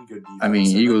least one good defense. I mean,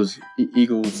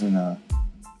 Eagles and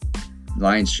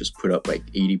Lions just put up like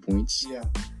 80 points. Yeah.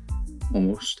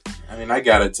 Almost. I mean, I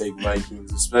got to take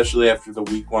Vikings, especially after the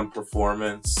week 1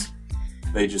 performance.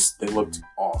 They looked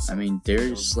awesome. I mean,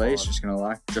 Darius Slay is just going to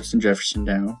lock Justin Jefferson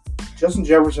down. Justin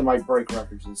Jefferson might break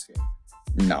records this game.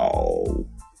 No.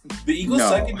 The Eagles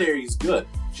secondary is good.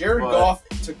 Jared Goff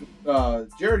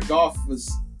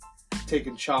was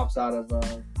taking chops out of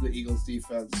the Eagles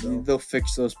defense. So. They'll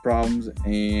fix those problems.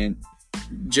 And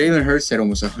Jalen Hurts had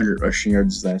almost 100 rushing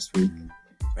yards last week.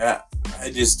 Yeah,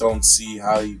 I just don't see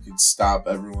how you could stop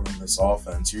everyone in this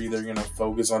offense. You're either going to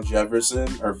focus on Jefferson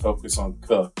or focus on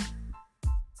Cook.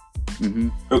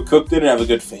 Mm-hmm. Cook didn't have a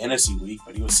good fantasy week,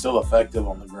 but he was still effective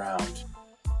on the ground.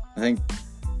 I think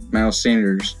Miles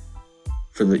Sanders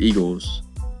for the Eagles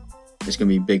is going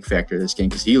to be a big factor in this game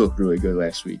because he looked really good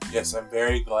last week. Yes, I'm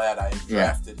very glad I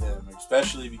drafted him,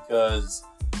 especially because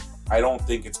I don't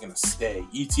think it's going to stay.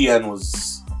 ETN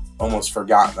was almost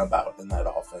forgotten about in that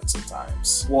offense at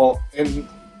times. Well, in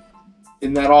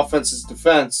that offense's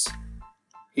defense,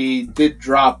 he did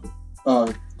drop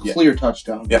a clear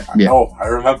touchdown. Yeah. Oh, I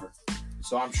remember.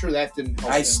 So I'm sure that didn't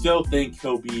help him. Still think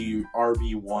he'll be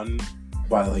RB1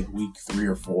 by like week 3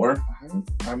 or 4.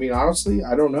 I mean, honestly,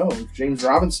 I don't know. If James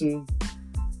Robinson...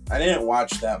 I didn't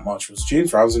watch that much. Was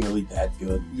James Robinson really that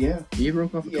good? Yeah. He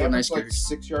broke off a couple nice like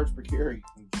 6 yards per carry.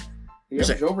 He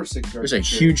averaged over 6 yards. There's a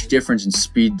huge difference in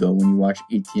speed, though, when you watch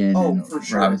ETN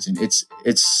and Robinson.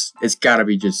 It's got to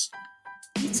be just...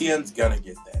 ETN's going to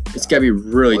get that job. It's got to be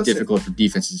really difficult for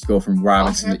defenses to go from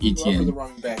Robinson to ETN. The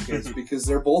running back is because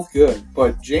they're both good.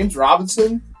 But James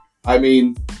Robinson, I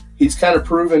mean... he's kind of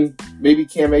proven maybe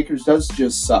Cam Akers does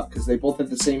just suck because they both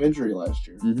had the same injury last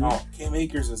year. Mm-hmm. Oh, Cam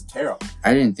Akers is terrible.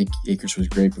 I didn't think Akers was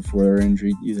great before their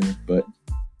injury either, but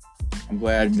I'm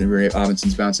glad that Ray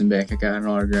Robinson's bouncing back. I got an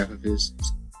autograph of his.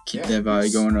 Keep that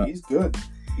value going up. He's good.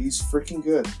 He's freaking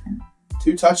good.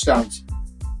 2 touchdowns.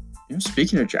 You know,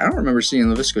 speaking of, I don't remember seeing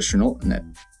Laviska Shenault in that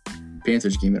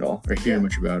Panthers game at all, or hearing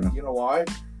much about him. You know why?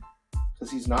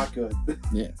 Because he's not good.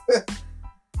 Yeah.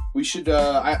 We should.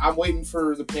 I'm waiting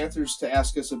for the Panthers to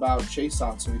ask us about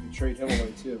Chason so we can trade him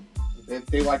away too.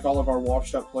 They like all of our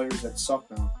washed up players that suck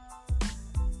now.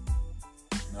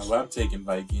 No, but I'm taking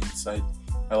Vikings.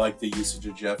 I like the usage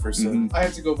of Jefferson. I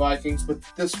have to go Vikings, but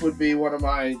this would be one of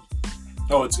my.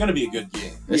 Oh, it's going to be a good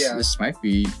game. This might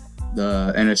be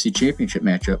the NFC Championship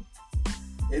matchup.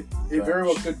 It very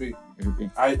well could be.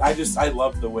 I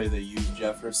love the way they use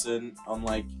Jefferson.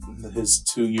 Unlike his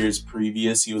 2 years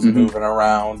previous, he was moving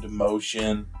around,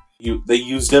 motion. They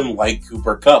used him like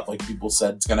Cooper Kupp, like people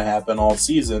said it's going to happen all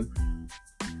season,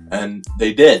 and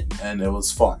they did, and it was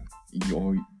fun.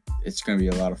 It's going to be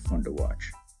a lot of fun to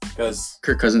watch. Because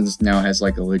Kirk Cousins now has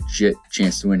like a legit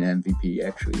chance to win MVP.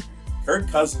 Actually, Kirk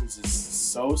Cousins is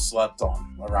so slept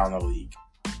on around the league.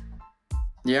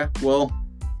 Yeah, well.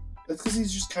 That's because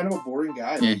he's just kind of a boring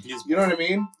guy. Yeah. You know what I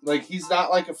mean? Like, he's not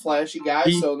like a flashy guy,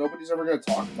 so nobody's ever going to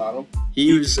talk about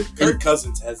him. Kirk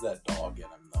Cousins has that dog in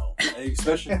him, though.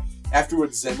 Especially after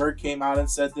what Zimmer came out and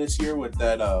said this year with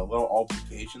that little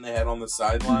altercation they had on the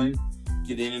sideline,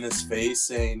 getting in his face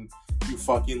saying, "You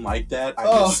fucking like that? I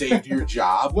just saved your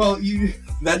job." Well,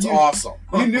 that's awesome.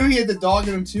 You knew he had the dog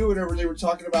in him, too, whenever they were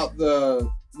talking about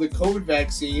the COVID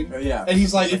vaccine. Yeah. And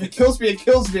he's like, if it kills me, it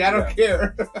kills me. I don't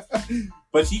care.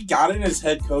 But he got in his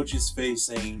head coach's face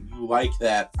saying, "You like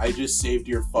that? I just saved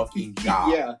your fucking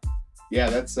job." Yeah,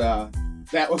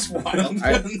 that was wild.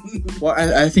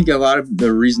 I think a lot of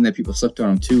the reason that people slept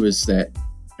on him too is that,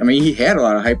 I mean, he had a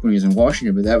lot of hype when he was in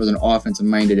Washington, but that was an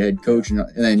offensive-minded head coach, and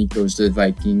then he goes to the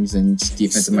Vikings and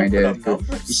defensive-minded head coach.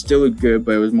 He still looked good,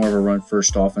 but it was more of a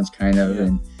run-first offense kind of,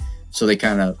 and so they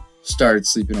kind of started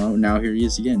sleeping on him. Now here he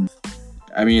is again.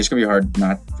 I mean, it's gonna be hard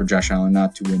for Josh Allen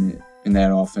not to win it in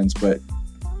that offense, but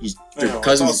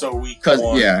Cousins. It's also week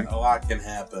 1. Yeah, a lot can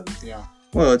happen. Yeah.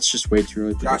 Well, it's just way too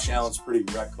early. Josh Allen's pretty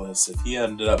reckless. If he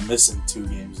ended up missing 2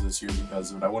 games this year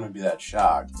because of it, I wouldn't be that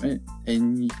shocked. Right.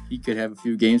 And he could have a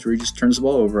few games where he just turns the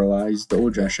ball over a lot. He's the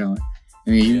old Josh Allen.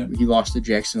 I mean, he lost to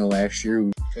Jacksonville last year.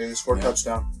 And he scored a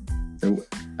touchdown.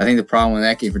 I think the problem in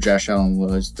that game for Josh Allen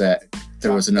was that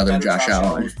there was another Josh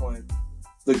Allen.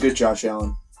 The good Josh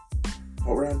Allen.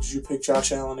 What round did you pick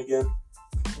Josh Allen again?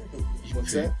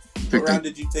 What's that? What round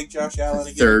did you take Josh Allen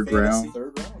again? Third round.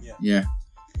 Yeah.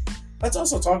 Let's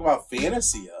also talk about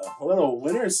fantasy. A little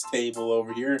winner's table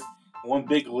over here. One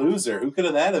big loser. Who could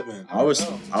that been? I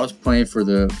was playing for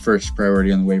the first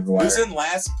priority on the waiver wire. Who's in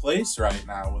last place right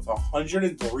now with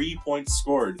 103 points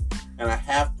scored and a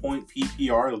half-point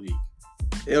PPR league?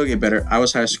 It'll get better. I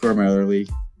was high score in my other league.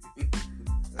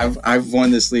 I've won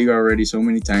this league already so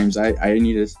many times. I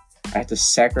have to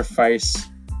sacrifice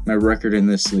my record in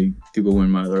this league to go win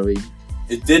my other league.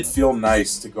 It did feel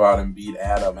nice to go out and beat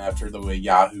Adam after the way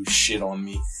Yahoo shit on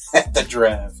me at the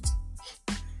draft.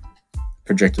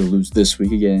 Projected to lose this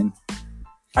week again.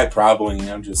 I probably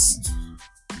am just...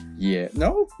 Yeah.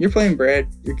 No, you're playing Brad.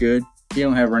 You're good. You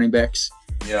don't have running backs.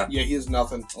 Yeah. Yeah, he has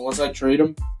nothing. Unless I trade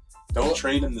him. Don't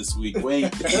trade him this week.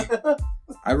 Wait.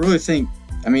 I really think,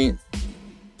 I mean,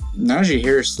 Najee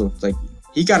Harris looked like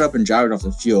he got up and jogged off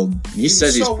the field. He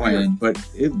says he's playing, but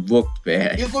it looked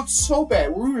bad. It looked so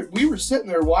bad. We were sitting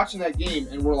there watching that game,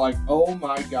 and we're like, oh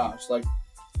my gosh. Like,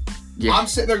 I'm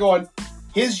sitting there going,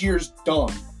 his year's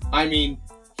done. I mean,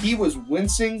 he was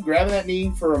wincing, grabbing that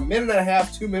knee for a minute and a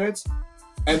half, 2 minutes,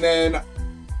 and then,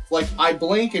 like, I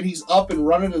blink, and he's up and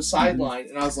running to the sideline,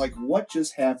 and I was like, what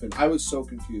just happened? I was so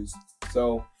confused.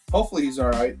 So, hopefully he's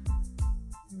all right.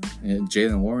 And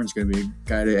Jalen Warren's going to be a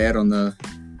guy to add on the...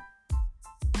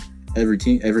 Every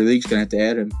league's going to have to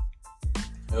add him.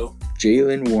 Who?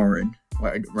 Jalen Warren,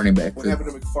 running back. What happened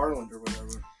to McFarland or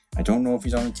whatever? I don't know if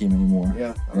he's on the team anymore.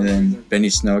 Yeah. And then Benny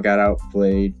Snell got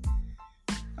outplayed.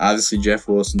 Obviously, Jeff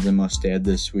Wilson's a must-add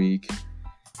this week.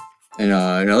 And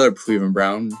another Cleveland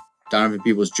Brown, Donovan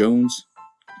Peoples-Jones,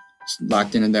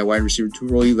 locked in that wide receiver 2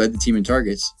 role. He led the team in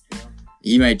targets. Yeah.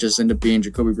 He might just end up being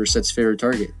Jacoby Brissett's favorite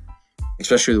target,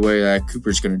 especially the way that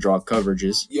Cooper's going to draw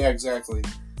coverages. Yeah, exactly.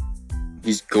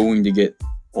 He's going to get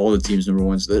all the team's number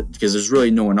ones because there's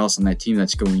really no one else on that team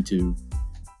that's going to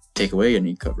take away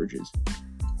any coverages.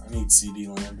 I need CeeDee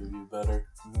Lamb to do better.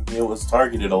 He was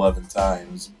targeted 11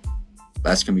 times.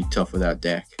 That's going to be tough without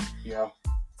Dak. Yeah.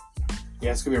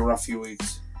 Yeah, it's going to be a rough few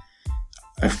weeks.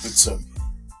 It's okay.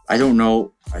 I don't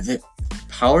know. I think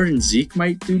Howard and Zeke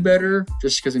might do better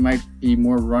just because they might be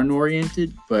more run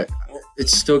oriented, but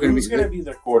it's still going to be. Who's going to be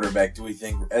their quarterback? Do we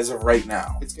think as of right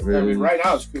now? Right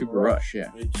now it's Cooper Rush. Yeah,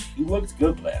 Which he looked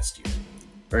good last year.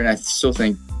 Right, and I still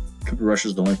think Cooper Rush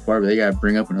is the only quarterback. They got to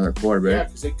bring up another Yeah, quarterback.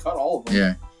 because they cut all of them.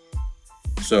 Yeah.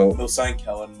 So They'll sign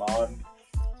Kellen Mond.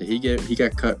 did he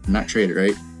got cut, not traded,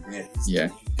 right? Yeah.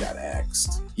 He got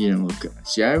axed. He didn't look good.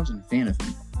 See, I wasn't a fan of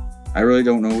him. I really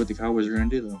don't know what the Cowboys are going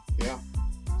to do though. Yeah.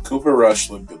 Cooper Rush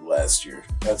looked good last year.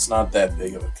 That's not that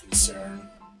big of a concern.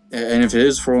 And if it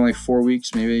is for only 4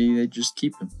 weeks, maybe they just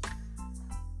keep him.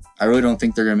 I really don't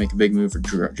think they're going to make a big move for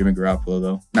Jimmy Garoppolo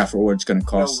though. Not for what it's going to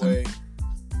cost No them. way.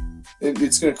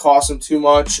 It's going to cost them too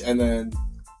much, and then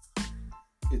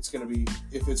it's going to be,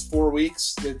 if it's 4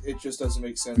 weeks, it just doesn't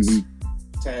make sense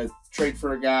to trade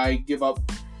for a guy, give up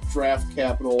draft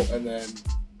capital, and then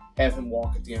have him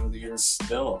walk at the end of the year. It's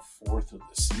still a fourth of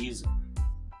the season.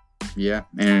 Yeah,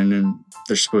 and then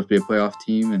they're supposed to be a playoff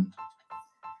team, and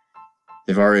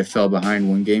they've already fell behind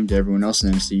one game to everyone else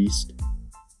in the NFC East.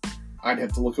 I'd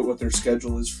have to look at what their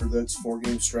schedule is for this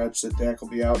 4-game stretch that Dak will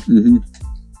be out. Mm-hmm.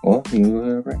 Well, you can look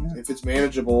it up right now. If it's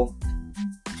manageable,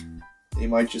 they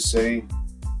might just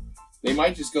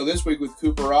go this week with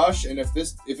Cooper Rush, and if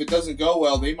it doesn't go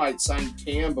well, they might sign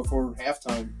Cam before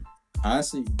halftime.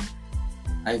 Honestly,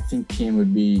 I think Cam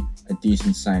would be a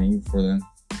decent signing for them.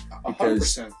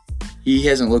 100%. He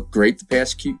hasn't looked great the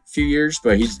past few years,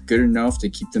 but he's good enough to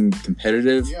keep them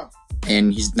competitive. Yeah.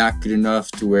 And he's not good enough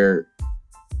to where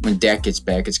when Dak gets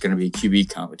back, it's going to be a QB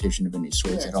competition of any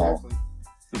sorts at all.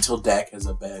 Until Dak has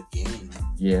a bad game.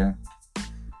 Yeah.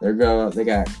 They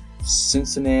got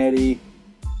Cincinnati,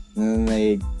 and then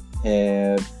they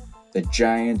have the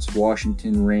Giants,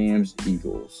 Washington, Rams,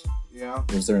 Eagles. Yeah.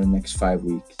 Those are the next 5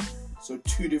 weeks. So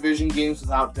 2 division games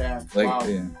without Dak. Like, wow.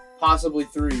 yeah. Possibly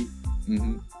 3.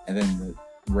 Mm-hmm. And then the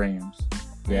Rams.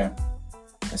 Yeah.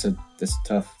 That's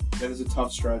tough. That is a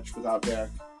tough stretch without Dak.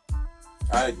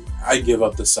 I give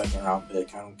up the second round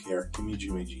pick. I don't care. Give me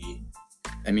Jimmy G.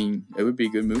 I mean, it would be a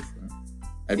good move for him.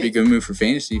 That'd be a good move for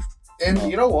fantasy. And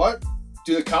you know what?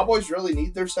 Do the Cowboys really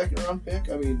need their second round pick?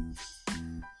 I mean,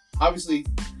 obviously,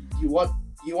 you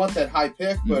want that high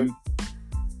pick, but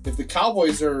if the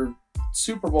Cowboys are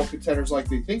Super Bowl contenders like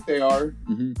they think they are,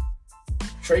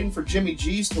 trading for Jimmy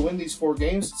G's to win these 4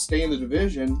 games to stay in the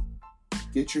division,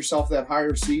 get yourself that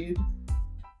higher seed.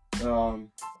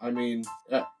 I mean,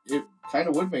 it kind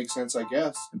of would make sense, I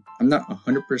guess. I'm not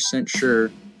 100%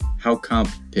 sure how comp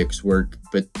picks work,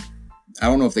 but I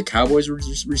don't know if the Cowboys would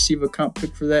receive a comp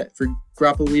pick for that, for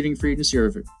Garoppolo leaving free agency, or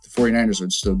if the 49ers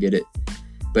would still get it.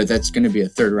 But that's going to be a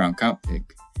 3rd-round comp pick.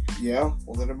 Yeah,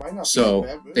 well, then it might not be so a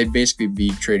bad move. they'd basically be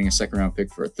trading a 2nd-round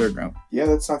pick for a 3rd round. Yeah,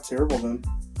 that's not terrible then.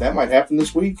 That might happen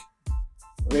this week.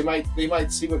 They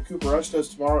might see what Cooper Rush does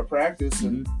tomorrow at practice,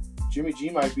 and Jimmy G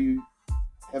might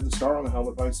have the star on the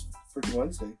helmet by freaking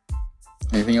Wednesday.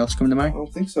 Anything else come to mind? I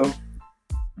don't think so. All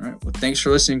right. Well, thanks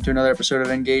for listening to another episode of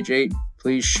Engage 8.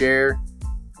 Please share,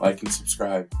 like, and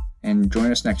subscribe. and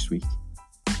join us next week.